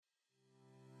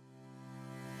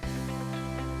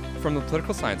From the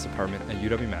Political Science Department at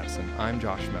UW-Madison, I'm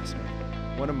Josh Messner.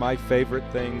 One of my favorite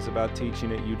things about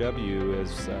teaching at UW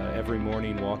is every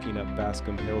morning walking up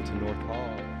Bascom Hill to North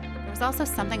Hall. There was also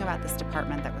something about this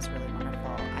department that was really wonderful.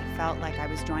 I felt like I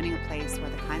was joining a place where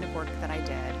the kind of work that I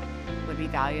did would be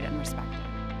valued and respected.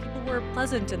 People were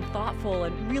pleasant and thoughtful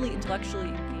and really intellectually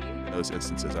engaged. In those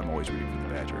instances, I'm always rooting for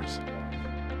the Badgers.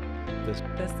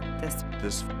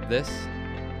 This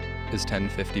is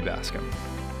 1050 Bascom.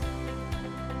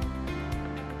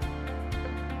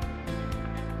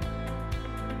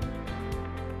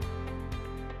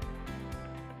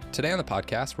 Today on the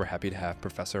podcast, we're happy to have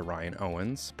Professor Ryan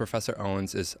Owens. Professor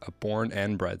Owens is a born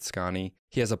and bred Scotty.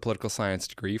 He has a political science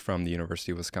degree from the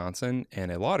University of Wisconsin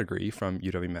and a law degree from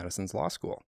UW-Madison's Law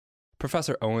School.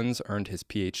 Professor Owens earned his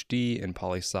PhD in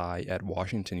poli-sci at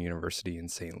Washington University in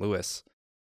St. Louis.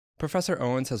 Professor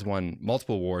Owens has won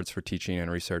multiple awards for teaching and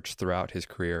research throughout his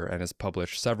career and has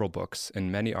published several books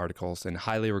and many articles in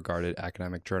highly regarded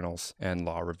academic journals and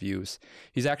law reviews.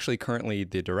 He's actually currently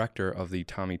the director of the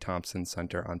Tommy Thompson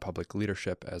Center on Public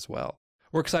Leadership as well.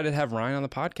 We're excited to have Ryan on the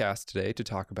podcast today to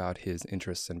talk about his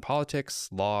interests in politics,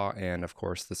 law, and of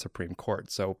course the Supreme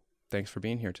Court. So thanks for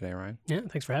being here today, Ryan. Yeah,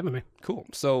 thanks for having me. Cool.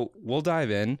 So we'll dive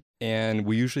in, and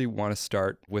we usually want to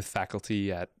start with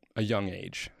faculty at a young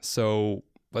age. So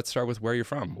let's start with where you're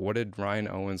from. What did Ryan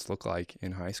Owens look like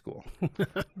in high school?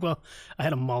 Well, I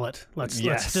had a mullet. Let's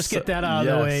just get that out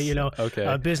of the way. You know,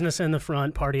 okay. Business in the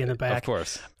front, party in the back. Of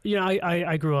course. You know,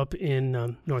 I grew up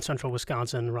in north central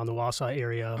Wisconsin, around the Wausau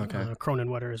area. Okay.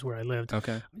 Cronenwether is where I lived.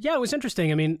 Okay. Yeah, it was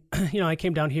interesting. I mean, you know, I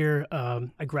came down here.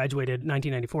 I graduated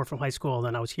 1994 from high school.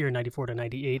 Then I was here in 94 to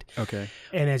 98. Okay.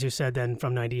 And as you said, then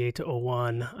from 98 to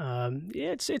 01,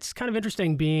 it's kind of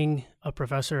interesting being a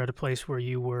professor at a place where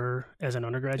you were as an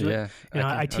undergraduate. Yeah. You know,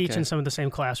 I teach in some of the same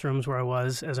classrooms where I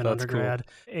was as an That's undergrad,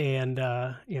 and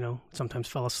you know, sometimes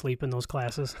fell asleep in those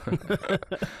classes.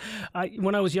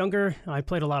 When I was younger, I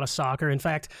played a lot of soccer. In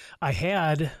fact, I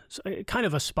had kind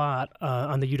of a spot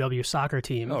on the UW soccer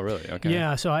team. Oh, really? Okay.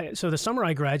 Yeah. So the summer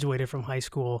I graduated from high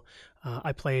school,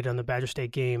 I played on the Badger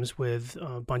State Games with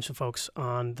a bunch of folks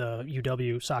on the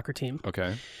UW soccer team.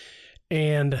 Okay.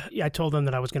 And I told them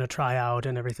that I was going to try out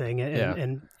and everything.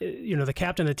 And you know, the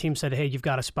captain of the team said, "Hey, you've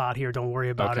got a spot here. Don't worry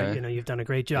about it. You know, you've done a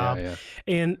great job." Yeah.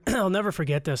 And I'll never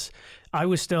forget this. I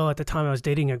was still, at the time, I was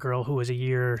dating a girl who was a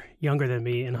year younger than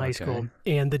me in high school.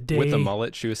 And the day... With the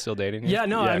mullet, she was still dating you? Yeah,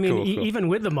 no, I mean, cool. Even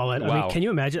with the mullet. Wow. I mean, can you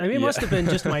imagine? I mean, it must have been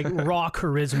just my raw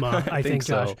charisma, I think,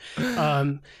 so.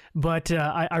 Josh. But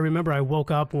I remember I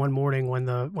woke up one morning when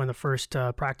the first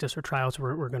practice or trials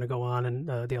were going to go on,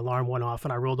 and the alarm went off,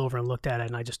 and I rolled over and looked at it,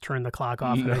 and I just turned the clock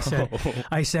off, and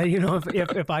I said, you know,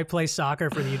 if I play soccer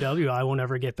for the UW, I won't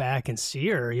ever get back and see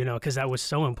her, you know, because that was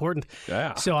so important.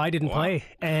 Yeah. So I didn't play,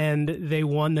 and they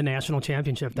won the national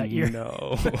championship that year.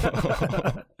 No.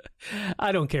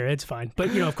 I don't care. It's fine.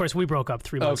 But, you know, of course, we broke up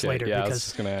 3 months later because because I was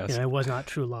just gonna ask. You know, it was not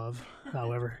true love,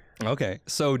 however. Okay.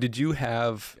 So did you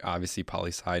have, obviously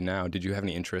poli-sci now, did you have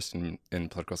any interest in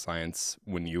political science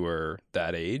when you were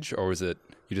that age? Or was it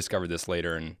you discovered this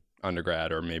later in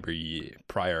undergrad or maybe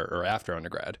prior or after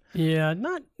undergrad? Yeah,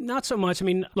 not so much. I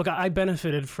mean, look, I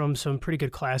benefited from some pretty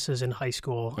good classes in high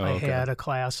school. I had a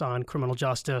class on criminal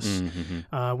justice.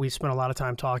 Mm-hmm. We spent a lot of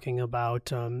time talking about,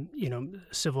 you know,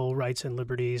 civil rights and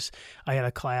liberties. I had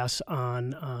a class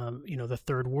on, you know, the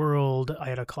third world. I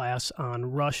had a class on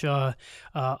Russia.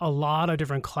 A lot of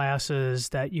different classes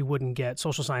that you wouldn't get,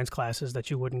 social science classes that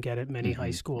you wouldn't get at many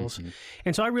high schools. Mm-hmm.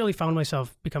 And so I really found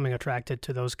myself becoming attracted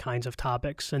to those kinds of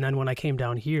topics. And then when I came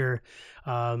down here,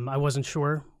 I wasn't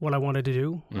sure what I wanted to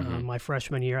do. My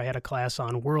freshman year, I had a class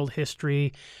on world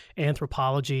history,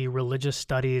 anthropology, religious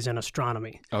studies, and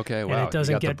astronomy. Okay, wow. And it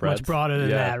doesn't get much broader than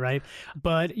that, right?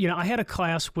 But, you know, I had a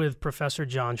class with Professor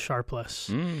John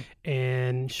Sharpless,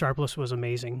 and Sharpless was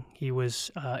amazing. He was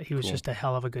just a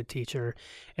hell of a good teacher.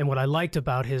 And what I liked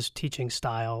about his teaching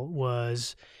style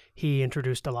was he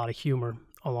introduced a lot of humor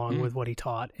along with what he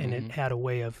taught, and it had a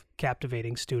way of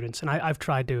captivating students. And I've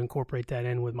tried to incorporate that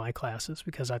in with my classes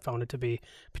because I found it to be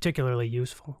particularly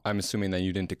useful. I'm assuming that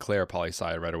you didn't declare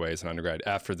poli-sci right away as an undergrad.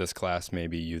 After this class,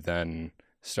 maybe you then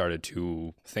started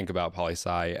to think about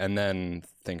poli-sci and then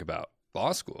think about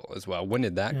law school as well. When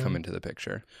did that come into the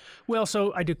picture? Well,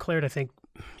 so I declared, I think,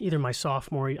 either my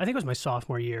sophomore year, I think it was my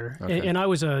sophomore year. And I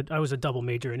was a double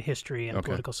major in history and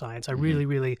political science. I really,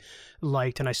 really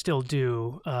liked, and I still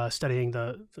do, studying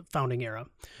the founding era,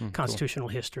 constitutional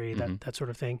history, that sort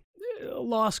of thing.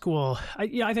 law school,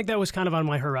 I think that was kind of on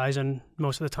my horizon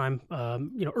most of the time.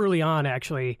 Early on,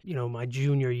 actually, my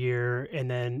junior year and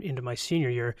then into my senior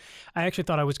year, I actually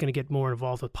thought I was going to get more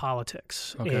involved with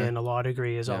politics. Okay. And a law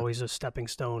degree is always a stepping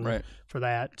stone for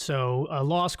that. So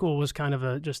law school was kind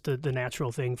of just the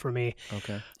natural thing for me.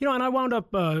 Okay. And I wound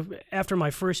up, after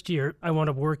my first year, I wound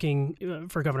up working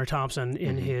for Governor Thompson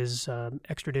in his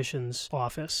extraditions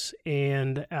office.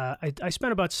 And I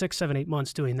spent about 6, 7, 8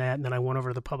 months doing that. And then I went over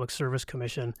to the Public Service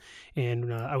Commission,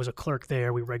 and I was a clerk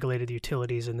there. We regulated the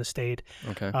utilities in the state.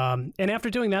 Okay. And after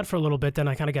doing that for a little bit, then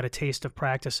I kind of got a taste of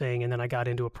practicing, and then I got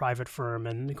into a private firm,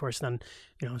 and of course then,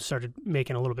 started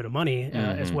making a little bit of money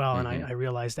as well. And I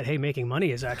realized that, hey, making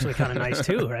money is actually kind of nice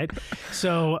too, right?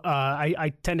 So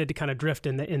I tended to kind of drift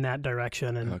in that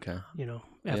direction, and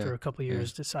after a couple of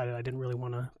years, decided I didn't really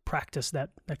want to practice that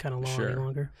kind of law any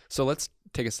longer. So let's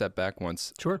take a step back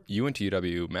once. Sure. You went to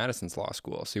UW-Madison's law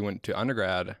school. So you went to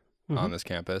undergrad on this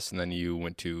campus, and then you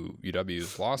went to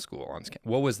UW's law school on this campus.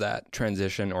 What was that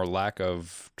transition or lack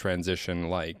of transition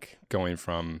like, going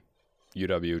from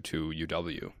UW to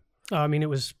UW? It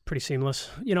was pretty seamless.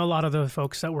 A lot of the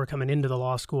folks that were coming into the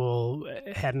law school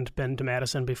hadn't been to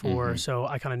Madison before, so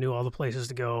I kind of knew all the places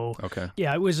to go. Okay.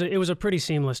 Yeah, it was a pretty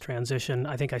seamless transition.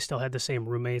 I think I still had the same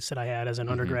roommates that I had as an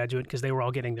undergraduate, because they were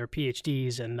all getting their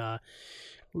PhDs in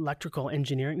mechanical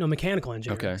engineering.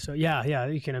 Okay. So yeah,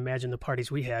 you can imagine the parties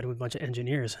we had with a bunch of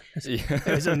engineers. It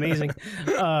was amazing.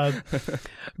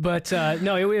 But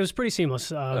no, it was pretty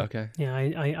seamless. Okay. Yeah,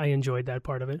 I enjoyed that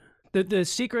part of it. The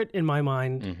secret in my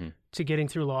mind to getting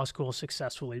through law school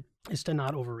successfully is to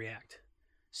not overreact.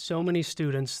 So many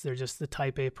students, they're just the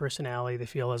type A personality. They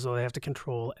feel as though they have to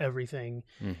control everything,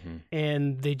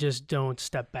 and they just don't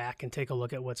step back and take a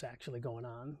look at what's actually going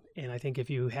on. And I think if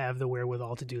you have the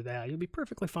wherewithal to do that, you'll be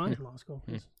perfectly fine in law school.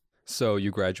 So you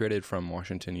graduated from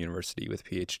Washington University with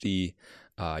PhD.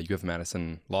 You have a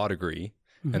Madison law degree.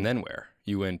 And then where?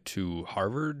 You went to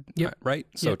Harvard, right?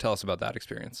 So tell us about that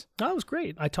experience. That was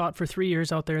great. I taught for 3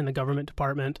 years out there in the government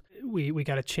department. We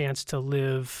got a chance to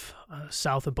live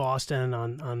south of Boston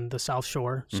on the South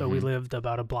Shore. So we lived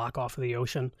about a block off of the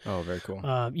ocean. Oh, very cool.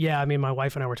 My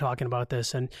wife and I were talking about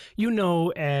this. And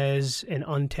as an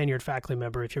untenured faculty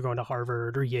member, if you're going to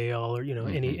Harvard or Yale or,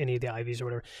 any of the Ivies or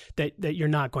whatever, that you're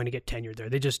not going to get tenured there.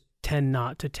 They just tend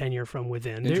not to tenure from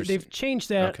within. They've changed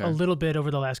that a little bit over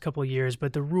the last couple of years,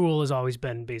 but the rule has always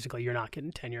been basically you're not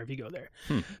getting tenure if you go there.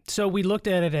 So we looked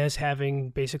at it as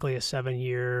having basically a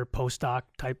 7-year postdoc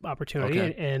type opportunity.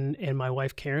 And my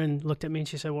wife, Karen, looked at me and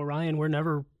she said, well, Ryan, we're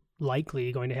never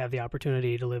likely going to have the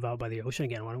opportunity to live out by the ocean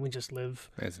again. Why don't we just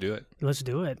live? Let's do it. Let's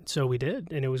do it. So we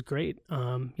did, and it was great.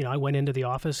 I went into the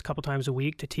office a couple times a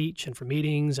week to teach and for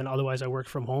meetings, and otherwise I worked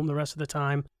from home the rest of the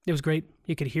time. It was great.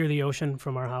 You could hear the ocean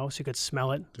from our house. You could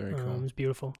smell it. Very cool. It was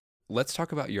beautiful. Let's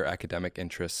talk about your academic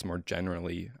interests more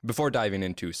generally before diving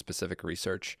into specific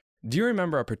research. Do you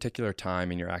remember a particular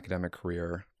time in your academic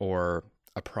career or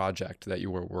a project that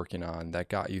you were working on that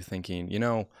got you thinking,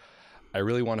 I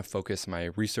really want to focus my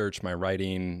research, my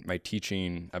writing, my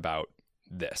teaching about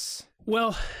this?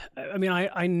 Well,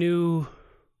 I knew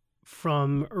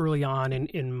from early on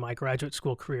in my graduate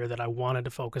school career that I wanted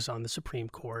to focus on the Supreme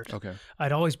Court. Okay.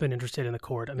 I'd always been interested in the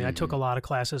court. I took a lot of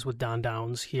classes with Don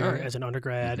Downs here as an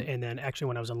undergrad, and then actually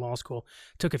when I was in law school,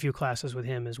 took a few classes with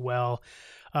him as well.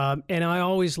 And I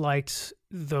always liked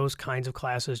those kinds of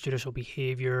classes, judicial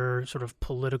behavior, sort of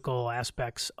political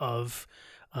aspects of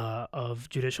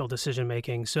judicial decision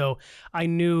making. So I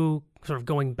knew, sort of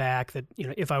going back, that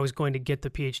if I was going to get the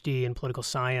PhD in political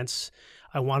science,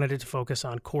 I wanted it to focus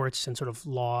on courts and sort of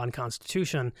law and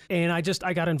constitution. And I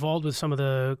got involved with some of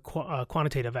the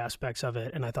quantitative aspects of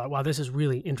it. And I thought, wow, this is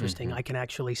really interesting. I can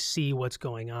actually see what's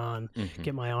going on,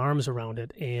 get my arms around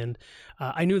it. And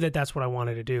I knew that that's what I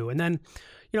wanted to do. And then,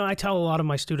 I tell a lot of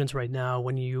my students right now,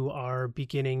 when you are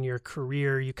beginning your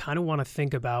career, you kind of want to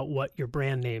think about what your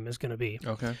brand name is going to be.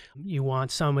 Okay. You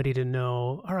want somebody to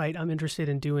know, all right, I'm interested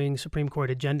in doing Supreme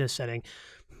Court agenda setting.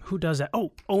 Who does that?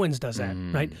 Oh, Owens does that,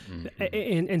 right?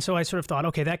 And so I sort of thought,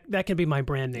 okay, that can be my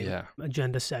brand name,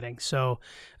 agenda setting. So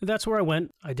that's where I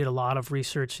went. I did a lot of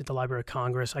research at the Library of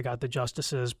Congress. I got the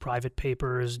justices' private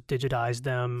papers, digitized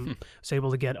them, was able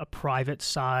to get a private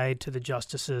side to the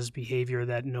justices' behavior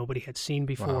that nobody had seen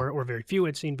before, or very few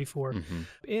had seen before.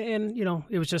 And,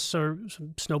 it was just sort of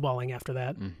some snowballing after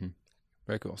that.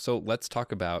 Very cool. So let's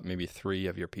talk about maybe 3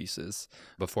 of your pieces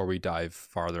before we dive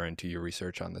farther into your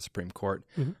research on the Supreme Court.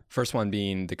 Mm-hmm. First one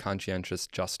being The Conscientious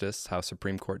Justice, how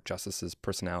Supreme Court justices'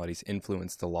 personalities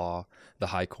influence the law, the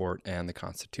High Court, and the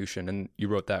Constitution. And you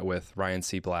wrote that with Ryan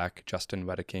C. Black, Justin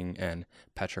Wedeking, and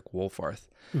Patrick Wohlfarth.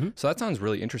 Mm-hmm. So that sounds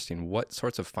really interesting. What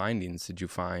sorts of findings did you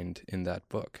find in that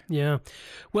book? Yeah.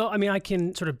 Well, I mean, I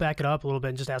can sort of back it up a little bit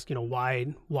and just ask,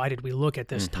 why did we look at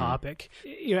this topic?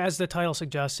 As the title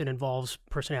suggests, it involves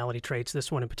personality traits.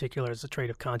 This one in particular is the trait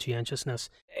of conscientiousness.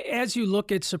 As you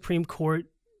look at Supreme Court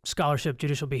scholarship,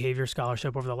 judicial behavior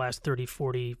scholarship over the last 30,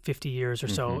 40, 50 years or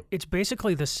so, it's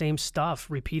basically the same stuff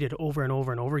repeated over and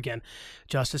over and over again.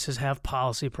 Justices have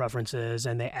policy preferences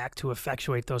and they act to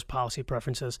effectuate those policy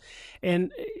preferences.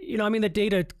 And, the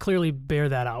data clearly bear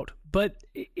that out. But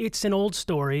it's an old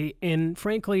story, and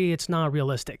frankly, it's not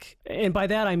realistic. And by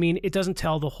that, I mean it doesn't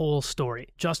tell the whole story.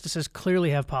 Justices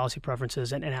clearly have policy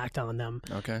preferences and act on them.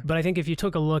 Okay. But I think if you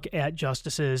took a look at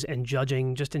justices and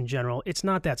judging just in general, it's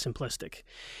not that simplistic.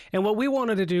 And what we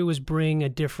wanted to do was bring a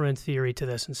different theory to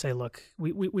this and say, look,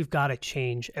 we've got to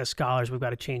change, as scholars, we've got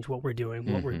to change what we're doing,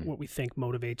 what we think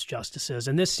motivates justices.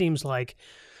 And this seems like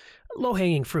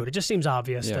low-hanging fruit. It just seems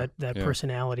obvious that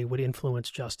personality would influence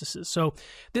justices. So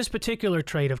this particular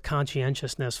trait of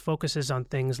conscientiousness focuses on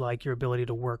things like your ability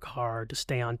to work hard, to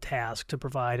stay on task, to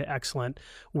provide excellent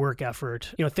work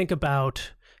effort. Think about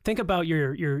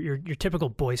your typical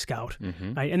Boy Scout,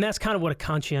 right? And that's kind of what a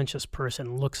conscientious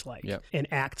person looks like and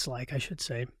acts like, I should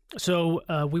say.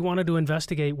 So we wanted to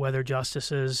investigate whether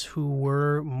justices who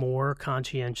were more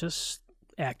conscientious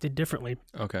acted differently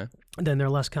than their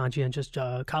less conscientious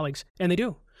colleagues. And they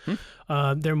do.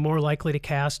 They're more likely to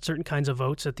cast certain kinds of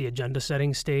votes at the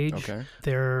agenda-setting stage.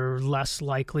 They're less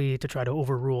likely to try to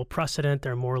overrule precedent.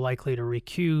 They're more likely to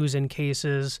recuse in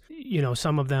cases.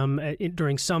 Some of them,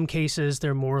 during some cases,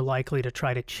 they're more likely to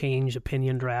try to change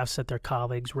opinion drafts that their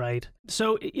colleagues write.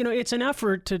 So, it's an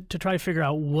effort to try to figure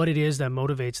out what it is that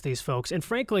motivates these folks. And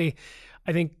frankly,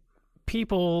 I think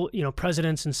people,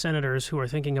 presidents and senators who are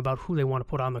thinking about who they want to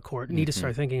put on the court need to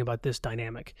start thinking about this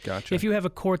dynamic. Gotcha. If you have a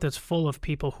court that's full of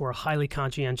people who are highly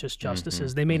conscientious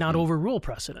justices, they may not overrule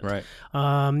precedent, right?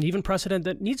 Even precedent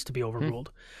that needs to be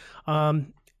overruled.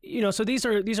 So these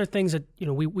are things that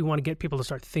we want to get people to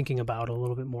start thinking about a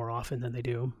little bit more often than they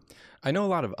do. I know a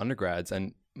lot of undergrads,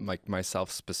 and like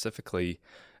myself specifically,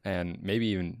 and maybe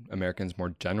even Americans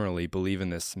more generally, believe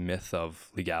in this myth of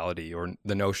legality, or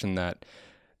the notion that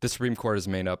the Supreme Court is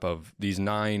made up of these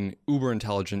 9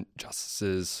 uber-intelligent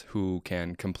justices who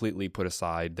can completely put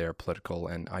aside their political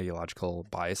and ideological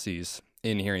biases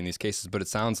in hearing these cases. But it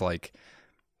sounds like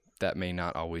that may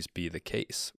not always be the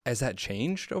case. Has that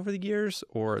changed over the years,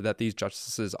 or that these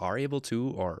justices are able to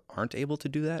or aren't able to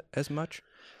do that as much?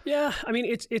 Yeah, I mean,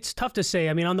 it's tough to say.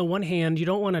 I mean, on the one hand, you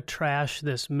don't want to trash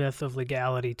this myth of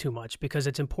legality too much because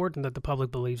it's important that the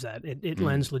public believes that. It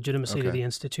lends legitimacy to the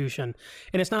institution.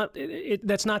 And it's not.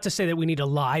 That's not to say that we need to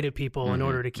lie to people in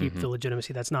order to keep the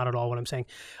legitimacy. That's not at all what I'm saying.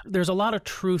 There's a lot of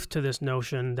truth to this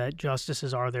notion that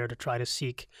justices are there to try to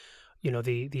seek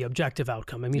the objective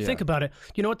outcome. I mean, think about it.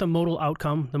 You know what the modal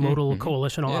outcome, the modal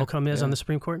coalitional outcome is on the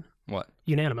Supreme Court? What?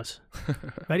 Unanimous,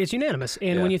 right? It's unanimous.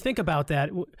 And when you think about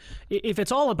that, if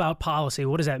it's all about policy,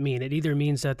 what does that mean? It either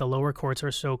means that the lower courts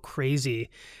are so crazy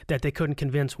that they couldn't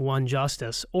convince one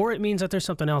justice, or it means that there's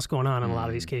something else going on in a lot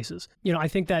of these cases. I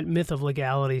think that myth of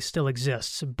legality still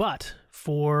exists, but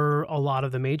for a lot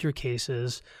of the major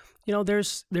cases,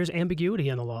 there's ambiguity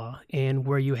in the law, and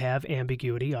where you have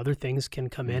ambiguity, other things can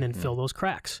come in and fill those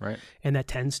cracks. Right. And that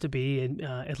tends to be,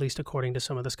 at least according to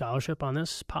some of the scholarship on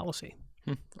this, policy.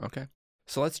 Okay.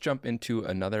 So let's jump into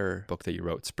another book that you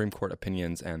wrote, Supreme Court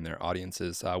Opinions and Their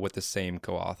Audiences, with the same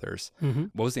co-authors.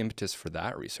 What was the impetus for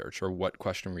that research, or what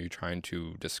question were you trying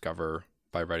to discover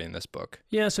by writing this book?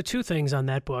 Yeah, so 2 things on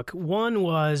that book. One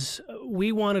was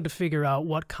we wanted to figure out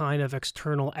what kind of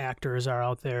external actors are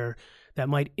out there that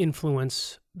might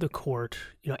influence the court,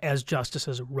 as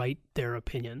justices write their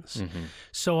opinions.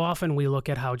 So often we look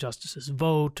at how justices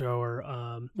vote,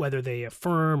 or whether they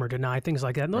affirm or deny, things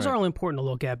like that. And those are all important to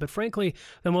look at. But frankly,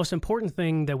 the most important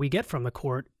thing that we get from the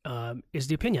court is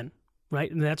the opinion. Right.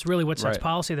 And that's really what sets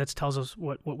policy. That tells us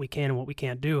what we can and what we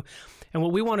can't do. And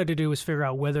what we wanted to do is figure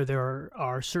out whether there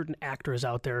are certain actors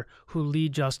out there who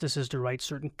lead justices to write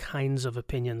certain kinds of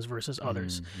opinions versus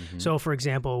others. So, for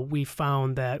example, we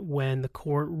found that when the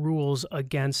court rules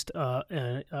against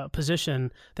a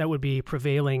position that would be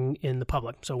prevailing in the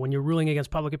public, so when you're ruling against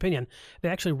public opinion, they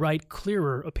actually write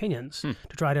clearer opinions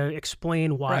to try to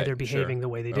explain why they're behaving the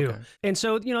way they do. And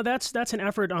so, that's an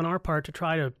effort on our part to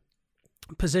try to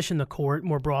position the court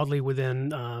more broadly within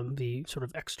the sort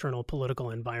of external political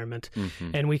environment.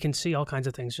 And we can see all kinds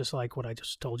of things, just like what I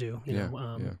just told you.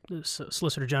 The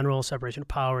Solicitor General, separation of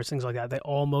powers, things like that. They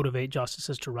all motivate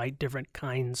justices to write different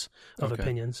kinds of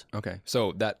opinions. Okay.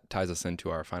 So that ties us into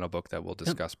our final book that we'll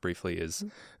discuss briefly is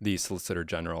the Solicitor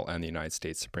General and the United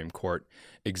States Supreme Court,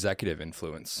 Executive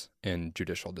Influence in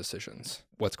Judicial Decisions.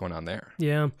 What's going on there?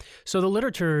 Yeah. So the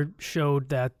literature showed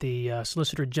that the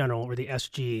Solicitor General, or the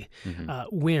SG,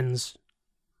 wins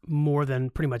more than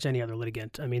pretty much any other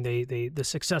litigant. I mean, the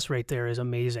success rate there is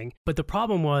amazing. But the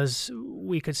problem was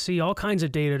we could see all kinds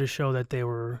of data to show that the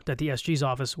SG's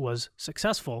office was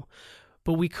successful,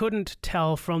 but we couldn't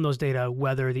tell from those data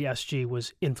whether the SG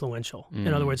was influential.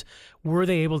 In other words, were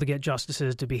they able to get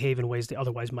justices to behave in ways they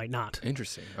otherwise might not?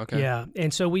 Interesting. Okay. Yeah.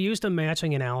 And so we used a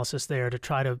matching analysis there to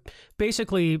try to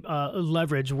basically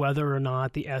leverage whether or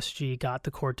not the SG got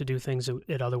the court to do things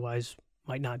it otherwise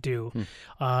might not do.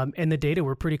 And the data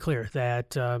were pretty clear that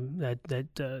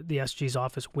the SG's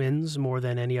office wins more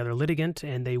than any other litigant,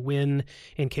 and they win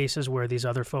in cases where these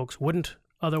other folks wouldn't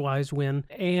otherwise win.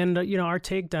 And our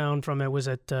takedown from it was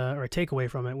or a takeaway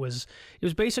from it was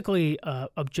basically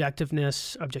objectivity,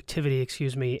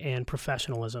 and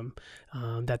professionalism.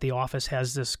 That the office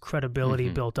has this credibility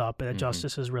built up that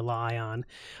justices rely on,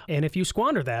 and if you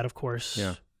squander that, of course,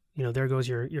 there goes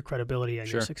your credibility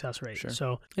and your success rate.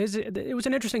 So it was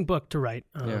an interesting book to write.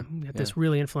 This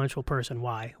really influential person.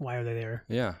 Why are they there?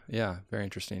 Yeah, very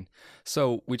interesting.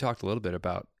 So we talked a little bit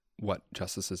about what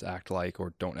justices act like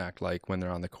or don't act like when they're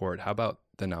on the court. How about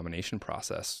the nomination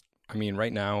process? I mean,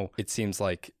 right now, it seems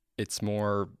like it's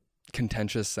more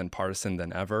contentious and partisan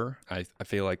than ever. I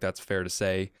feel like that's fair to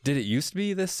say. Did it used to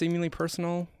be this seemingly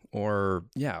personal? Or,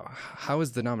 how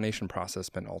has the nomination process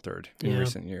been altered in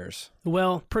recent years?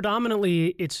 Well, predominantly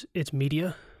it's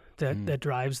media that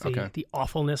drives the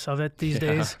awfulness of it these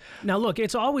days. Now, look,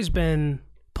 it's always been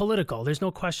political. There's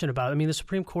no question about it. I mean, the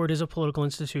Supreme Court is a political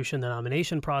institution. The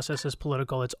nomination process is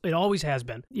political. It always has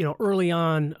been. Early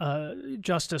on,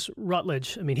 Justice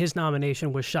Rutledge, his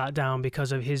nomination was shot down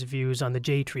because of his views on the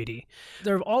Jay Treaty.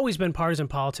 There have always been partisan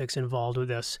politics involved with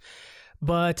this.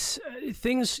 But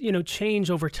things, change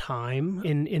over time.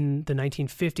 In the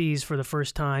 1950s, for the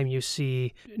first time, you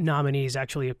see nominees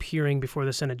actually appearing before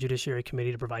the Senate Judiciary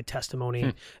Committee to provide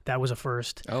testimony. That was a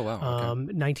first. Oh, wow.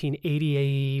 Okay.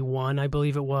 1981, I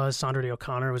believe it was, Sandra Day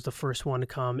O'Connor was the first one to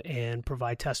come and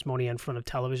provide testimony in front of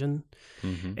television.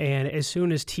 And as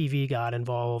soon as TV got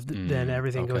involved, then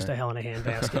everything goes to hell in a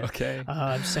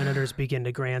handbasket. Senators begin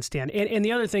to grandstand. And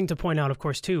the other thing to point out, of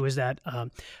course, too, is that,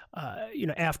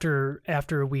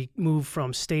 after we move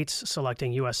from states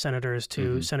selecting U.S. senators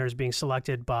to senators being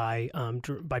selected by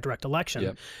direct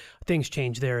election, things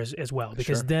change there as well,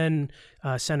 because then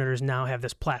senators now have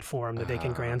this platform that they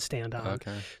can grandstand on.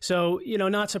 So,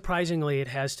 not surprisingly, it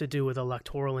has to do with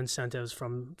electoral incentives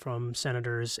from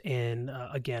senators. And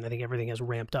again, I think everything has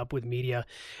ramped up with media.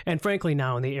 And frankly,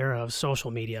 now in the era of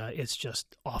social media, it's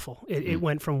just awful. It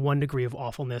went from 1 degree of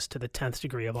awfulness to the 10th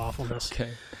degree of awfulness.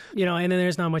 And then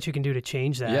there's not much you can do to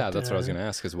change that. Yeah, that's what I was going to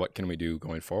ask, is what can we do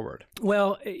going forward?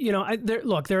 Well,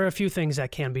 there are a few things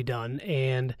that can be done.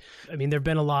 And there have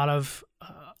been a lot of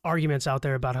arguments out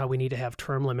there about how we need to have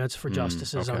term limits for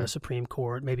justices on the Supreme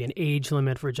Court, maybe an age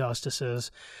limit for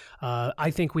justices.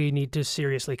 I think we need to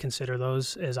seriously consider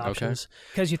those as options.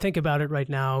 Because you think about it right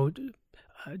now,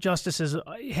 justices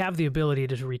have the ability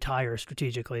to retire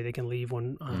strategically. They can leave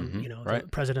when the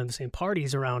president of the same party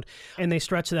is around, and they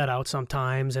stretch that out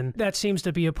sometimes. And that seems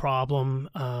to be a problem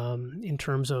in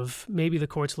terms of maybe the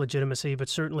court's legitimacy, but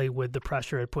certainly with the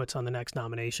pressure it puts on the next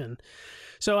nomination.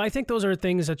 So I think those are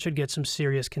things that should get some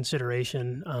serious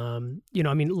consideration.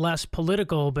 Less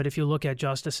political, but if you look at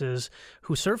justices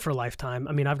who serve for a lifetime,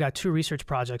 I've got 2 research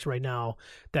projects right now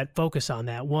that focus on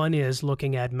that. One is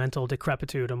looking at mental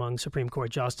decrepitude among Supreme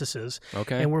Court justices.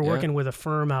 And we're working with a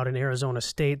firm out in Arizona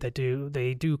State that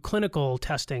do clinical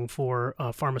testing for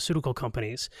pharmaceutical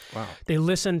companies. Wow. They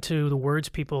listen to the words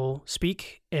people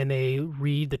speak, and they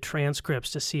read the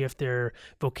transcripts to see if their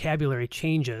vocabulary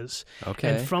changes.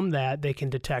 And from that, they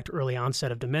can detect early onset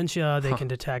of dementia. They can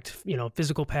detect,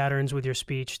 physical patterns with your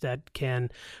speech that can,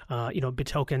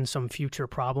 betoken some future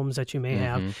problems that you may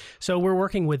have. So we're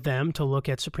working with them to look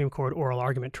at Supreme Court oral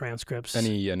argument transcripts.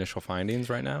 Any initial findings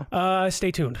right now?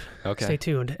 Stay tuned. Stay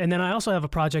tuned. And then I also have a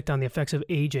project on the effects of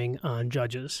aging on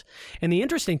judges. And the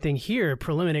interesting thing here,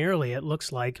 preliminarily, it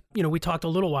looks like, we talked a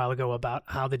little while ago about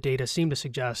how the data seem to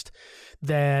suggest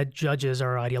that judges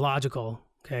are ideological.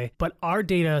 But our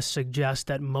data suggests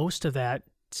that most of that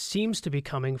seems to be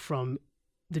coming from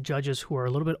the judges who are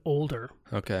a little bit older.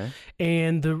 Okay.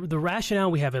 And the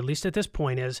rationale we have, at least at this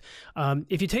point, is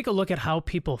if you take a look at how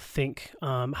people think,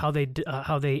 how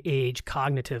they age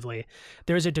cognitively,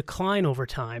 there's a decline over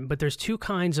time. But there's two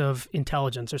kinds of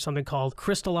intelligence. There's something called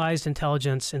crystallized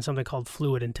intelligence and something called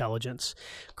fluid intelligence.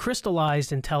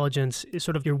 Crystallized intelligence is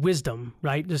sort of your wisdom,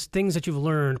 right? Just things that you've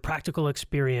learned, practical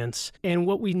experience. And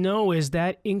what we know is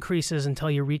that increases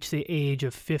until you reach the age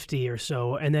of 50 or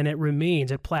so, and then it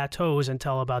remains, it plateaus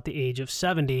until about the age of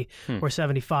 70 or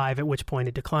 75, at which point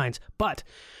it declines. But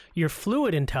your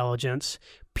fluid intelligence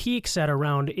peaks at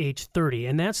around age 30,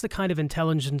 and that's the kind of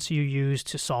intelligence you use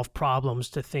to solve problems,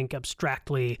 to think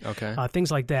abstractly,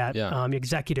 things like that,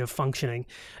 executive functioning.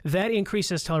 That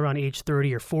increases till around age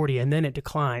 30 or 40, and then it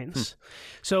declines.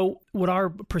 So what our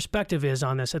perspective is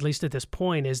on this, at least at this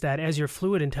point, is that as your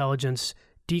fluid intelligence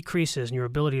decreases and your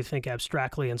ability to think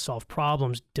abstractly and solve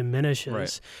problems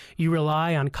diminishes, you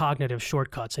rely on cognitive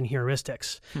shortcuts and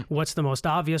heuristics. What's the most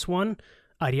obvious one?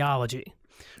 Ideology.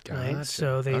 Gotcha. Right?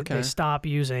 So they stop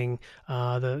using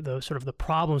the sort of the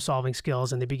problem-solving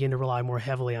skills, and they begin to rely more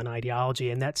heavily on ideology,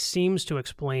 and that seems to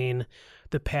explain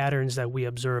the patterns that we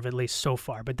observe, at least so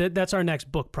far. But that's our next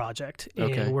book project,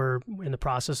 and we're in the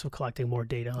process of collecting more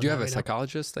data. Do you have a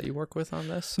psychologist that you work with on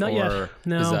this? Not yet.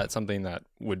 No. Is that something that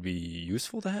would be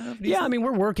useful to have? Yeah, I mean,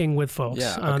 we're working with folks.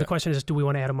 Yeah, the question is, do we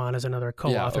want to add them on as another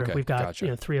co-author? Yeah, We've got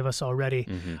 3 of us already.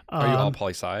 Are you all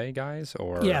poli-sci guys?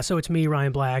 Or? Yeah, so it's me,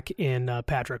 Ryan Black, and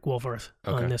Patrick Wolforth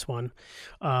on this one.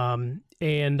 I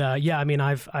mean,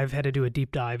 I've had to do a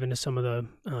deep dive into some of the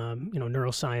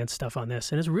neuroscience stuff on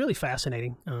this, and it's really fascinating.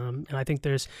 And I think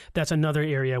that's another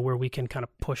area where we can kind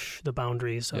of push the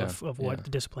boundaries of what the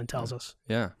discipline tells us.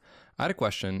 Yeah. I had a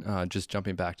question, just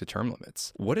jumping back to term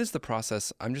limits. What is the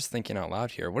process? I'm just thinking out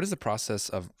loud here. What is the process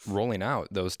of rolling out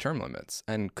those term limits?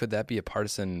 And could that be a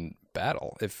partisan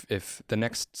battle? If the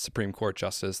next Supreme Court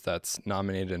justice that's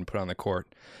nominated and put on the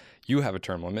court, you have a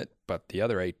term limit, but the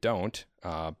other 8 don't,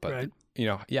 how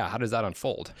does that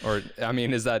unfold? Or, I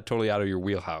mean, is that totally out of your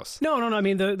wheelhouse? No. I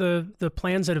mean, the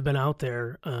plans that have been out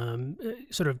there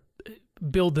sort of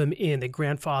build them in. They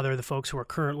grandfather the folks who are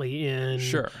currently in.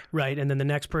 Sure. Right. And then the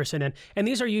next person in. And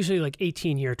these are usually like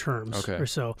 18-year terms or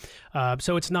so.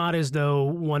 So it's not as though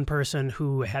one person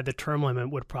who had the term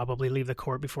limit would probably leave the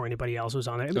court before anybody else was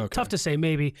on it. Tough to say,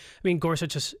 maybe. I mean,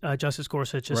 Justice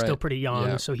Gorsuch is still pretty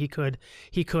young, so he could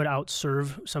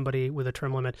outserve somebody with a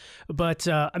term limit. But,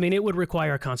 I mean, it would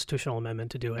require a constitutional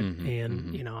amendment to do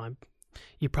it.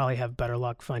 You probably have better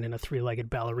luck finding a 3-legged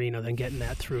ballerina than getting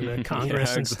that through the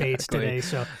Congress and states today.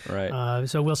 So,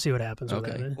 so we'll see what happens with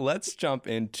that. Let's jump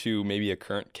into maybe a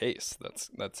current case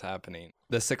that's happening.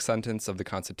 The 6th sentence of the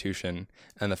Constitution,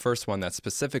 and the first one that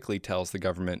specifically tells the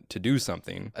government to do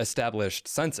something,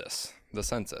 established the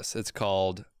census. It's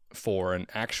called for an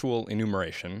actual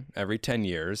enumeration every 10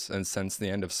 years, and since the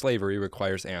end of slavery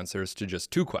requires answers to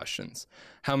just 2 questions.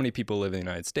 How many people live in the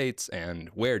United States, and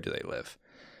where do they live?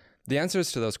 The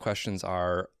answers to those questions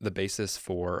are the basis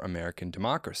for American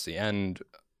democracy, and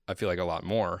I feel like a lot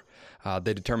more.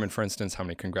 They determine, for instance, how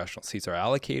many congressional seats are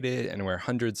allocated and where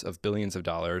hundreds of billions of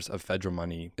dollars of federal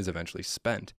money is eventually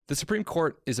spent. The Supreme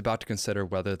Court is about to consider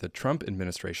whether the Trump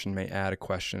administration may add a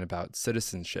question about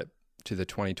citizenship to the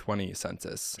 2020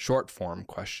 census short form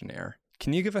questionnaire.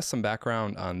 Can you give us some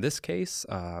background on this case,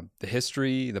 the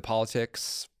history, the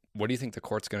politics? What do you think the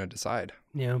court's going to decide?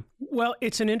 Yeah. Well,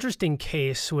 it's an interesting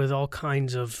case with all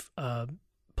kinds of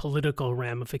political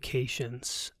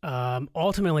ramifications.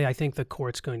 Ultimately, I think the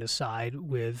court's going to side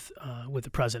with the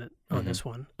president on this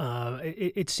one.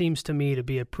 It seems to me to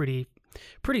be a pretty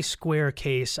square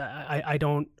case. I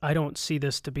don't see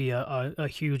this to be a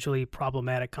hugely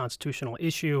problematic constitutional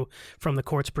issue from the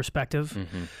court's perspective.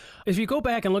 If you go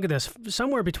back and look at this,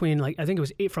 somewhere between I think it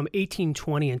was from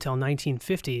 1820 until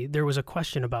 1950, there was a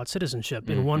question about citizenship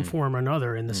in one form or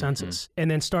another in the census. And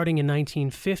then starting in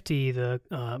 1950,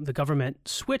 the government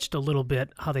switched a little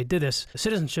bit how they did this.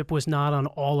 Citizenship was not on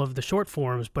all of the short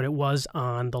forms, but it was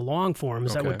on the long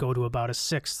forms that would go to about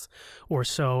 1/6 or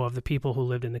so of the people who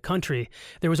lived in the country.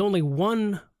 There was only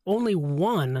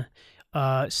one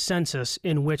census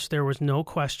in which there was no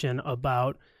question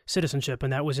about citizenship,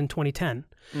 and that was in 2010.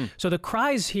 So the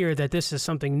cries here that this is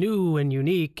something new and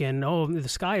unique and, the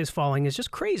sky is falling is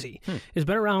just crazy. It's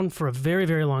been around for a very,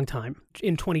 very long time.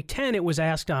 In 2010, it was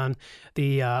asked on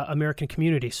the American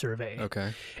Community Survey.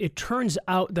 It turns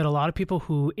out that a lot of people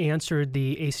who answered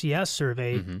the ACS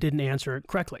survey didn't answer it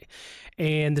correctly.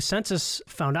 And the census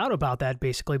found out about that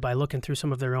basically by looking through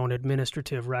some of their own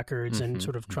administrative records and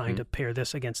sort of trying to pair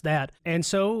this against that. And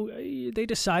so they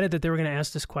decided that they were going to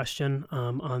ask this question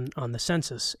on on the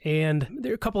census. And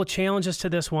there are a couple of challenges to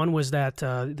this. One was that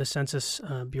the Census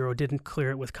Bureau didn't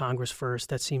clear it with Congress first.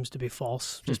 That seems to be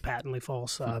false, just patently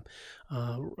false.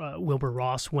 Wilbur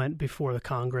Ross went before the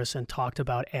Congress and talked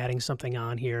about adding something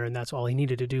on here, and that's all he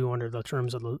needed to do under the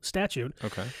terms of the statute.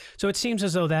 Okay. So it seems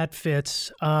as though that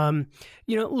fits.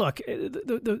 Look,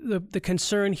 the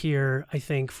concern here, I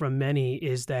think, from many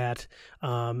is that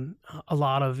a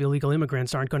lot of illegal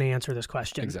immigrants aren't going to answer this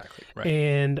question. Exactly. Right.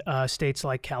 And states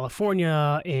like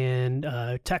California and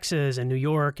Texas and New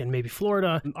York and maybe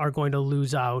Florida are going to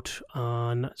lose out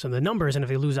on some of the numbers. And if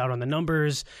they lose out on the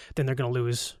numbers, then they're going to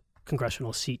lose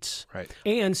congressional seats, right,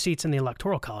 and seats in the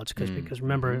Electoral College, because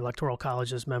remember, Electoral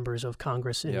College is members of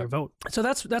Congress in your vote. So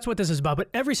that's what this is about. But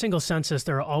every single census,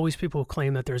 there are always people who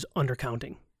claim that there's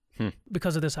undercounting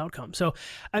because of this outcome. So,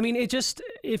 I mean, it just,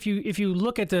 if you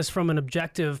look at this from an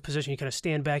objective position, you kind of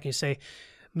stand back and you say,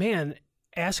 man,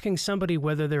 asking somebody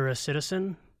whether they're a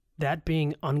citizen, that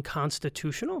being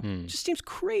unconstitutional, just seems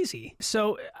crazy.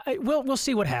 So we'll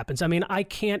see what happens. I mean, I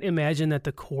can't imagine that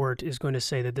the court is going to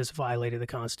say that this violated the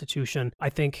Constitution. I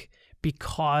think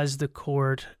because the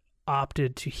court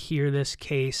opted to hear this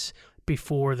case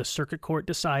before the circuit court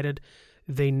decided,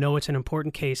 they know it's an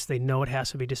important case. They know it has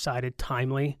to be decided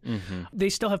timely. They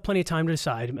still have plenty of time to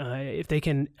decide. If they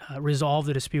can resolve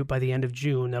the dispute by the end of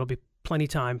June, that'll be plenty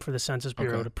time for the Census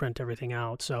Bureau to print everything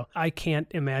out. So I can't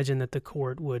imagine that the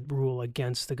court would rule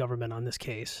against the government on this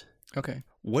case. Okay.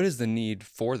 What is the need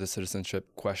for the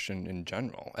citizenship question in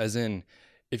general? As in,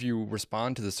 if you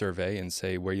respond to the survey and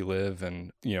say where you live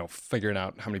and, figuring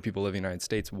out how many people live in the United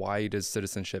States, why does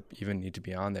citizenship even need to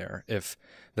be on there if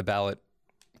the ballot,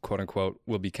 quote unquote,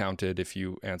 will be counted if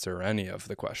you answer any of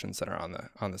the questions that are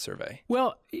on the survey?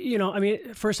 Well,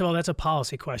 first of all, that's a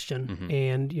policy question.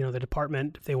 And, the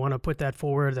department, if they want to put that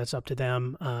forward, that's up to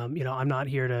them. I'm not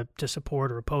here to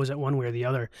support or oppose it one way or the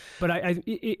other. But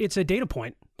it's a data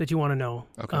point that you want to know.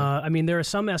 Okay. There are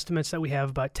some estimates that we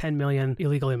have about 10 million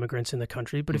illegal immigrants in the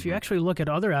country. But if you actually look at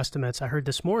other estimates, I heard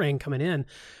this morning coming in,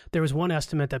 there was one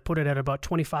estimate that put it at about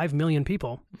 25 million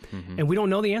people. And we don't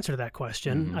know the answer to that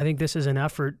question. I think this is an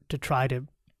effort to try to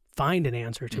find an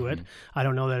answer to it. I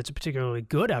don't know that it's a particularly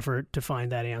good effort to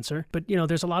find that answer, but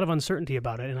there's a lot of uncertainty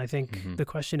about it. And I think the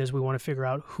question is, we want to figure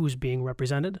out who's being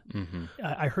represented.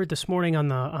 I heard this morning on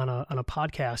a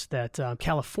podcast that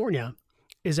California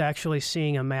is actually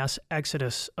seeing a mass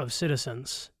exodus of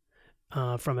citizens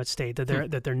from its state,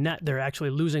 that they're actually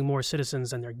losing more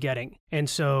citizens than they're getting. And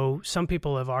so some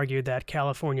people have argued that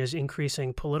California's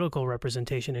increasing political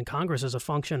representation in Congress is a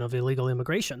function of illegal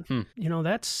immigration.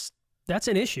 That's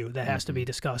an issue that has to be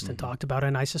discussed and talked about,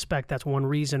 and I suspect that's one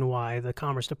reason why the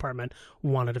Commerce Department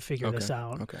wanted to figure this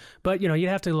out. Okay. But you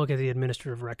have to look at the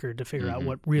administrative record to figure out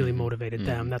what really motivated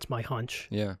them. That's my hunch.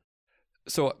 Yeah.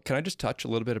 So can I just touch a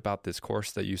little bit about this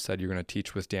course that you said you're going to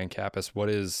teach with Dan Kappas?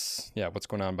 What's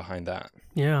going on behind that?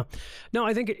 Yeah. No,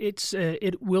 I think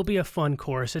it will be a fun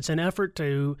course. It's an effort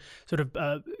to sort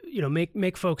of,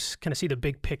 make folks kind of see the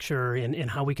big picture and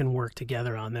how we can work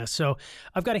together on this. So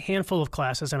I've got a handful of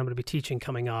classes that I'm going to be teaching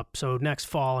coming up. So next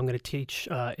fall, I'm going to teach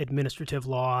administrative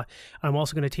law. I'm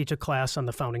also going to teach a class on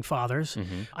the Founding Fathers.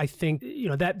 I think,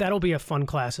 that'll be a fun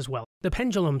class as well. The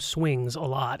pendulum swings a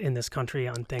lot in this country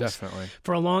on things. Definitely.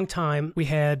 For a long time, we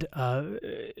had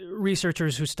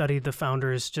researchers who studied the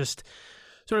founders just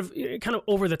sort of kind of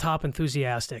over the top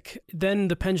enthusiastic. Then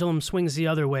the pendulum swings the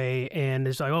other way, and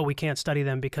it's like, we can't study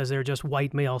them because they're just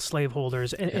white male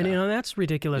slaveholders. And that's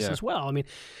ridiculous as well.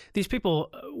 These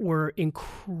people were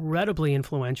incredibly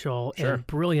influential and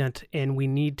brilliant, and we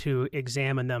need to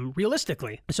examine them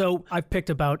realistically. So I've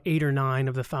picked about 8 or 9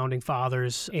 of the Founding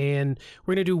Fathers, and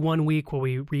we're going to do 1 week where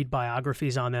we read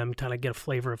biographies on them, kind of get a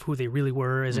flavor of who they really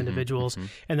were as individuals.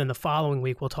 And then the following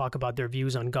week, we'll talk about their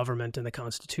views on government and the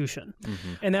Constitution.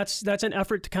 And that's an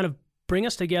effort to kind of bring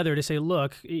us together to say,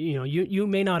 look, you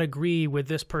may not agree with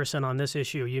this person on this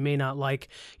issue. You may not like,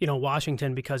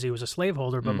 Washington because he was a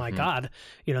slaveholder, but my God,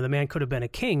 the man could have been a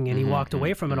king and he walked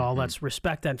away from it all. Let's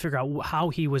respect that and figure out how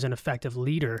he was an effective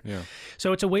leader. Yeah.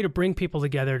 So it's a way to bring people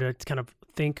together to kind of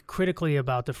think critically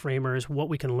about the framers, what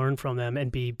we can learn from them,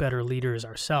 and be better leaders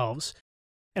ourselves.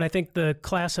 And I think the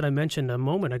class that I mentioned a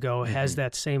moment ago has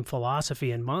that same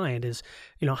philosophy in mind, is,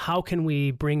 how can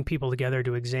we bring people together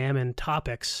to examine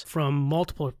topics from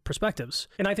multiple perspectives?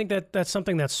 And I think that that's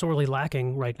something that's sorely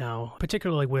lacking right now,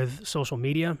 particularly with social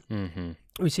media.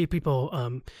 we see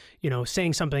people,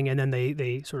 saying something and then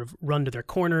they sort of run to their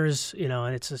corners,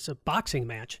 and it's a boxing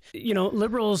match.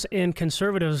 Liberals and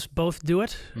conservatives both do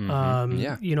it.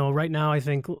 Right now I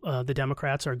think the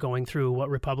Democrats are going through what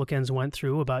Republicans went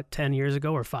through about 10 years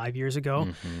ago or 5 years ago.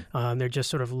 They're just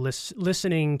sort of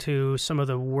listening to some of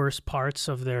the worst parts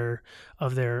of their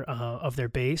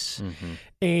base,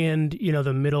 and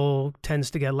the middle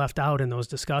tends to get left out in those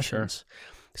discussions. Sure.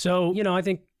 So, I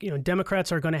think,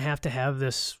 Democrats are going to have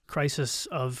this crisis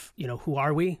of, who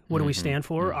are we? What do we stand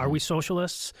for? Are we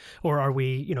socialists, or are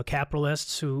we,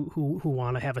 capitalists who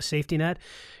want to have a safety net?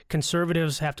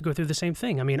 Conservatives have to go through the same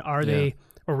thing. I mean, are they,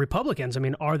 or Republicans, I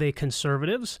mean, are they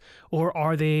conservatives, or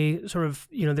are they sort of,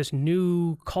 this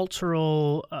new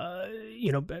cultural,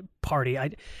 party?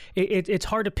 It's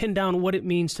hard to pin down what it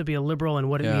means to be a liberal and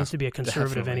what it means to be a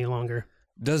conservative any longer.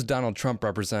 Does Donald Trump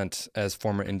represent, as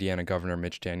former Indiana Governor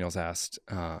Mitch Daniels asked,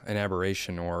 an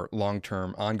aberration or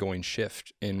long-term ongoing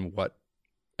shift in what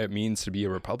it means to be a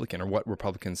Republican or what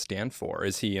Republicans stand for?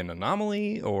 Is he an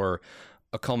anomaly or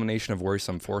a culmination of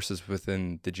worrisome forces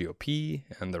within the GOP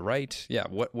and the right? Yeah,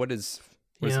 what does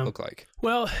it look like?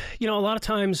 Well, a lot of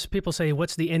times people say,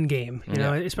 what's the end game?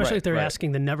 Especially if they're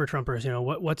asking the Never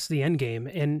Trumpers, what's the end game?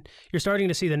 And you're starting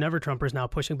to see the Never Trumpers now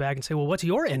pushing back and say, well, what's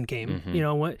your end game?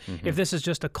 If this is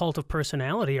just a cult of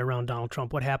personality around Donald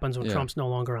Trump, what happens when Trump's no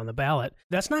longer on the ballot?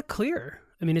 That's not clear.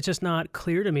 I mean, it's just not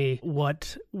clear to me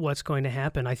what's going to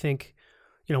happen. I think,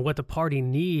 what the party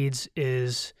needs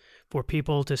is for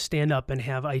people to stand up and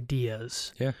have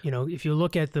ideas. Yeah. If you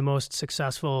look at the most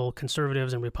successful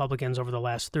conservatives and Republicans over the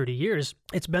last 30 years,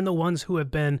 it's been the ones who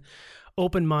have been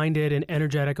open-minded and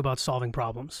energetic about solving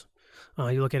problems.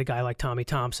 You look at a guy like Tommy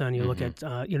Thompson, you look at,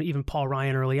 even Paul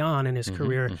Ryan early on in his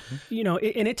career,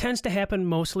 and it tends to happen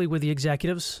mostly with the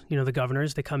executives, the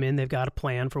governors. They come in, they've got a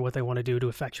plan for what they want to do to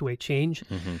effectuate change.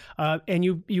 And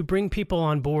you bring people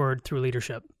on board through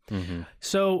leadership.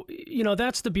 So,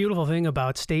 that's the beautiful thing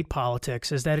about state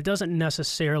politics is that it doesn't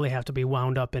necessarily have to be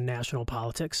wound up in national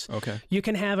politics. Okay. You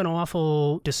can have an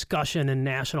awful discussion in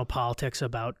national politics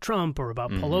about Trump or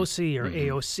about Pelosi or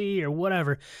AOC or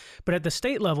whatever. But at the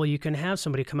state level, you can have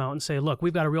somebody come out and say, look,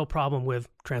 we've got a real problem with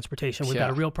transportation. We've got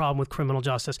a real problem with criminal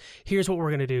justice. Here's what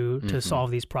we're going to do to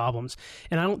solve these problems.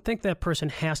 And I don't think that person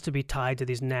has to be tied to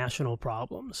these national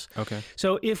problems. Okay.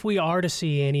 So if we are to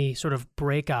see any sort of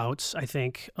breakouts, I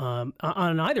think,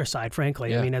 on either side,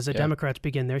 frankly, I mean, as the Democrats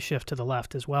begin their shift to the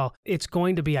left as well, it's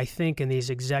going to be, I think, in these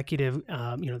executive,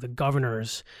 the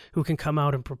governors who can come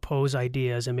out and propose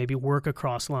ideas and maybe work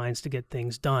across lines to get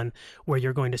things done where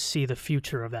you're going to see the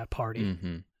future of that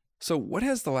party. So what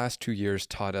has the last 2 years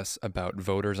taught us about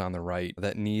voters on the right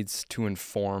that needs to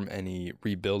inform any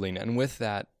rebuilding? And with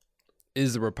that,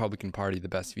 is the Republican Party the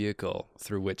best vehicle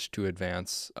through which to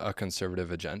advance a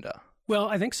conservative agenda? Well,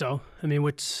 I think so. I mean,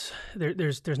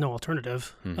 there's no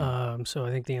alternative. So I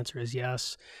think the answer is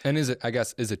yes. And is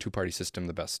a two-party system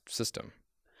the best system?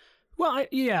 Well,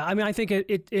 I think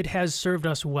it has served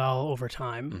us well over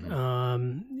time.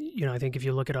 I think if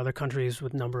you look at other countries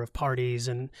with number of parties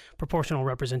and proportional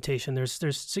representation, there's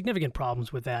significant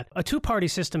problems with that. A two-party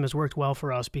system has worked well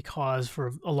for us because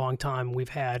for a long time we've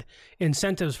had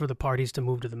incentives for the parties to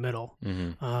move to the middle.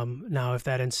 Now, if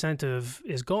that incentive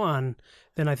is gone,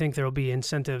 then I think there will be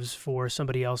incentives for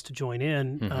somebody else to join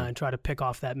in and try to pick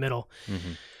off that middle.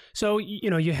 So,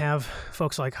 you have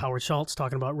folks like Howard Schultz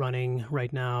talking about running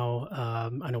right now.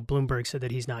 I know Bloomberg said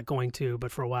that he's not going to, but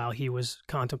for a while he was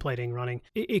contemplating running.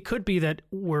 It could be that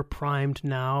we're primed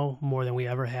now more than we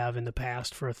ever have in the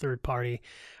past for a third party.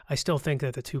 I still think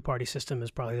that the two-party system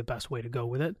is probably the best way to go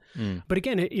with it. But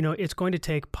again, it's going to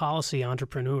take policy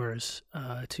entrepreneurs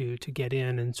to get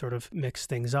in and sort of mix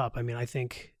things up. I mean, I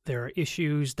think there are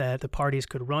issues that the parties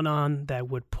could run on that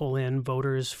would pull in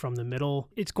voters from the middle.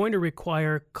 It's going to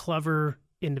require clever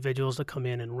individuals to come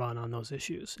in and run on those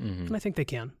issues. And I think they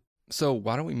can. So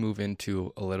why don't we move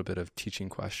into a little bit of teaching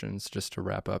questions just to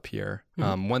wrap up here.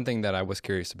 One thing that I was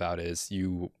curious about is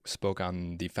you spoke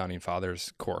on the Founding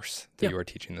Fathers course that you were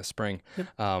teaching this spring.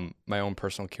 My own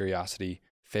personal curiosity,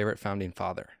 favorite Founding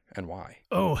Father and why?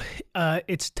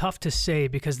 It's tough to say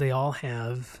because they all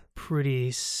have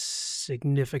pretty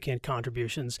significant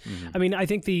contributions. I mean, I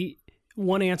think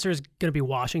one answer is going to be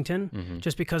Washington,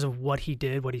 just because of what he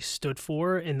did, what he stood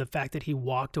for, and the fact that he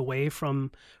walked away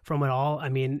from it all. I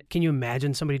mean, can you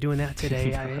imagine somebody doing that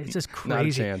today? I mean, it's just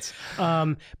crazy. Not a chance.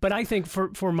 But I think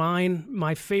for mine,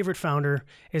 my favorite founder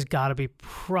has got to be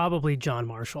probably John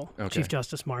Marshall, Chief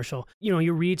Justice Marshall. You know,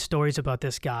 you read stories about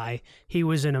this guy. He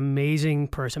was an amazing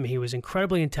person. He was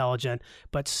incredibly intelligent,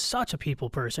 but such a people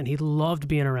person. He loved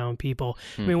being around people.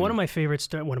 I mean, one of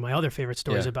my other favorite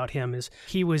stories about him is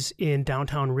he was in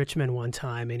downtown Richmond one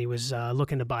time, and he was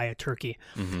looking to buy a turkey.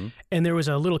 And there was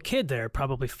a little kid there,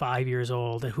 probably 5 years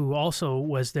old, who also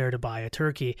was there to buy a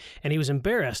turkey. And he was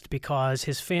embarrassed because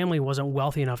his family wasn't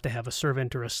wealthy enough to have a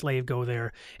servant or a slave go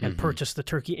there and purchase the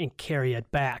turkey and carry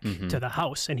it back to the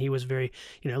house. And he was very,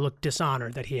 looked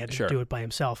dishonored that he had to do it by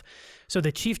himself. So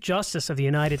the Chief Justice of the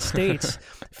United States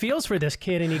feels for this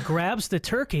kid, and he grabs the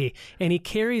turkey and he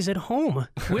carries it home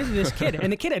with this kid.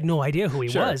 And the kid had no idea who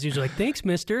he was. He was like, "Thanks,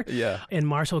 mister." Yeah. And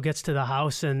Marshall gets to the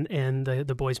house, and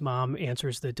the boy's mom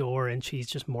answers the door, and she's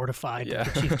just mortified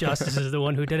that the Chief Justice is the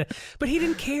one who did it. But he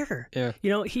didn't care. Yeah.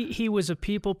 He was a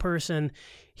people person.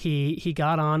 He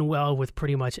got on well with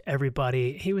pretty much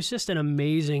everybody. He was just an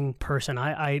amazing person.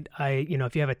 I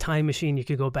if you have a time machine, you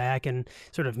could go back and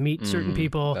sort of meet certain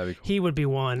people. That'd be cool. He would be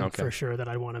one for sure that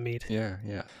I'd want to meet.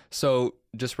 Yeah. So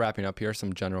just wrapping up here,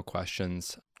 some general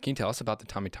questions. Can you tell us about the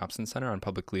Tommy Thompson Center on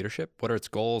Public Leadership? What are its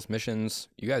goals, missions?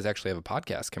 You guys actually have a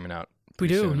podcast coming out. We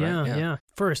do, soon, right? yeah.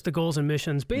 First, the goals and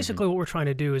missions. Basically, what we're trying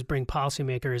to do is bring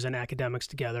policymakers and academics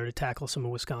together to tackle some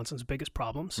of Wisconsin's biggest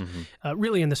problems,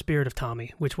 really in the spirit of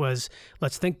Tommy, which was,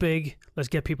 let's think big, let's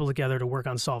get people together to work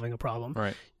on solving a problem.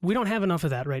 Right. We don't have enough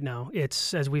of that right now.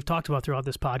 It's, as we've talked about throughout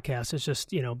this podcast, it's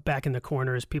just, back in the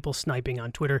corners, people sniping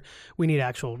on Twitter. We need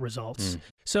actual results.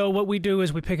 So what we do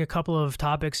is we pick a couple of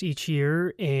topics each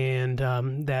year, and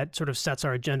that sort of sets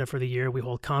our agenda for the year. We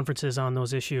hold conferences on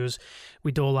those issues.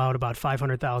 We dole out about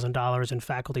 $500,000 in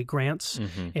faculty grants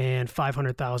and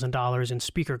 $500,000 in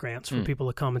speaker grants for people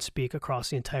to come and speak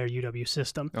across the entire UW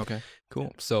system. Okay,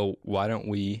 cool. So why don't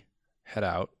we head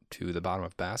out to the bottom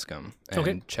of Bascom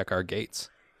and check our gates?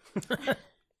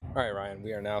 All right, Ryan,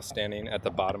 we are now standing at the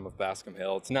bottom of Bascom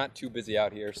Hill. It's not too busy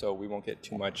out here, so we won't get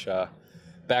too much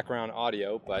background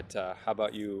audio, but how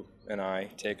about you and I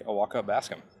take a walk up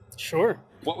Bascom? Sure.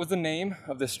 What was the name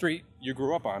of the street you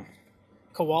grew up on?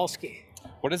 Kowalski.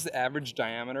 What is the average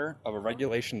diameter of a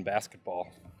regulation basketball?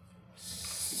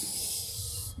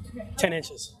 10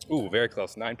 inches. Ooh, very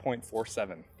close,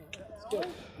 9.47.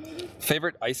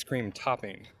 Favorite ice cream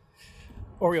topping?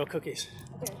 Oreo cookies.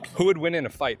 Who would win in a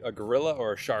fight, a gorilla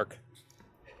or a shark?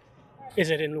 Is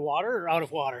it in water or out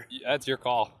of water? That's your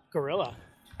call. Gorilla.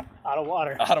 Out of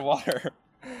water. Out of water.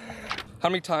 How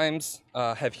many times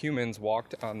have humans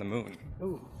walked on the moon?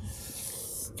 Ooh.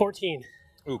 14.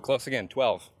 Ooh, close again,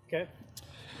 12. Okay.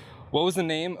 What was the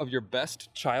name of your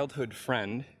best childhood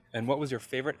friend, and what was your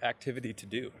favorite activity to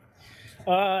do?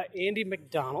 Andy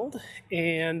McDonald,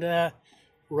 and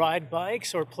ride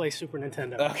bikes or play Super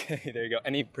Nintendo. Okay, there you go.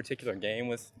 Any particular game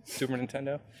with Super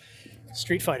Nintendo?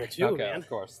 Street Fighter 2, okay, man. Of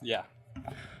course, yeah.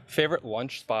 Favorite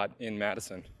lunch spot in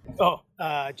Madison? Oh,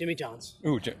 Jimmy John's.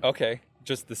 Ooh, okay.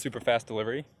 Just the super fast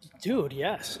delivery? Dude,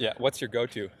 yes. Yeah, what's your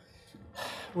go-to?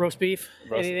 Roast beef.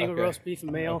 Anything with roast beef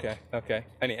and mayo. Okay.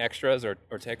 Any extras or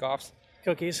takeoffs?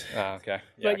 Cookies. Okay.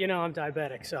 Yeah. But, I'm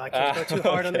diabetic, so I can't go too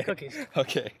hard on the cookies.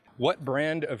 Okay. What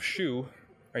brand of shoe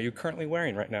are you currently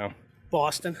wearing right now?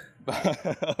 Boston.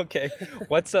 Okay.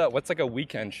 What's like a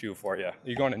weekend shoe for you? Are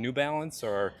you going to New Balance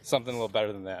or something a little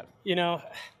better than that?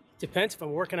 Depends. If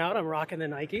I'm working out, I'm rocking the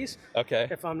Nikes. Okay.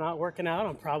 If I'm not working out,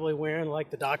 I'm probably wearing like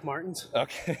the Doc Martens.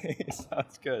 Okay.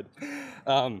 Sounds good.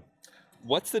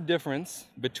 What's the difference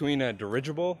between a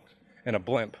dirigible and a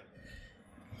blimp?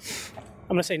 I'm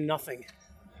going to say nothing.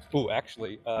 Ooh,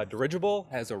 actually, dirigible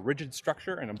has a rigid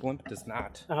structure and a blimp does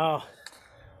not. Oh.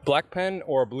 Black pen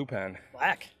or blue pen?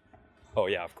 Black. Oh,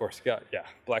 yeah, of course. Yeah,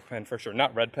 black pen for sure.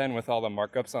 Not red pen with all the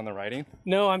markups on the writing?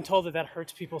 No, I'm told that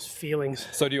hurts people's feelings.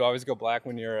 So do you always go black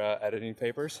when you're editing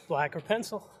papers? Black or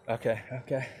pencil. Okay.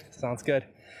 Sounds good.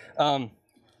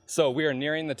 So we are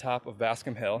nearing the top of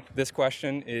Bascom Hill. This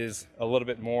question is a little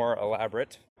bit more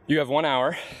elaborate. You have 1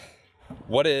 hour.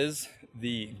 What is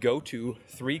the go-to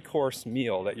 3-course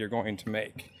meal that you're going to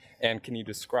make? And can you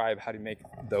describe how to make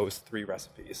those 3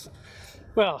 recipes?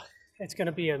 Well, it's going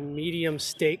to be a medium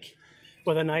steak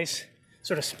with a nice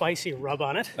sort of spicy rub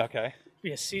on it. Okay.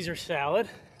 Be a Caesar salad.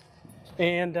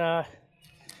 And,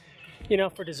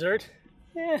 for dessert,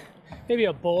 maybe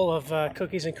a bowl of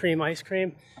cookies and cream ice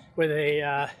cream with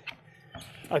a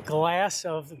glass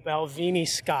of Balvenie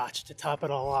scotch to top it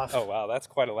all off. Oh, wow, that's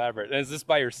quite elaborate. And is this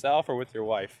by yourself or with your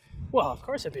wife? Well, of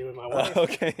course I'd be with my wife.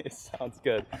 Okay, sounds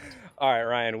good. All right,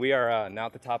 Ryan, we are now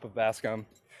at the top of Bascom.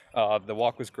 The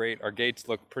walk was great. Our gates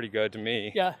look pretty good to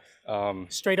me. Yeah.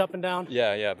 Straight up and down.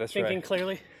 Yeah, that's right. Thinking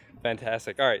clearly.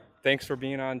 Fantastic. All right, thanks for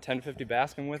being on 1050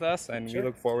 Bascom with us, and Sure. we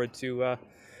look forward to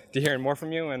hearing more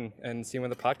from you and seeing what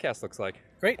the podcast looks like.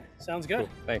 Great. Sounds good. Cool.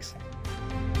 Thanks.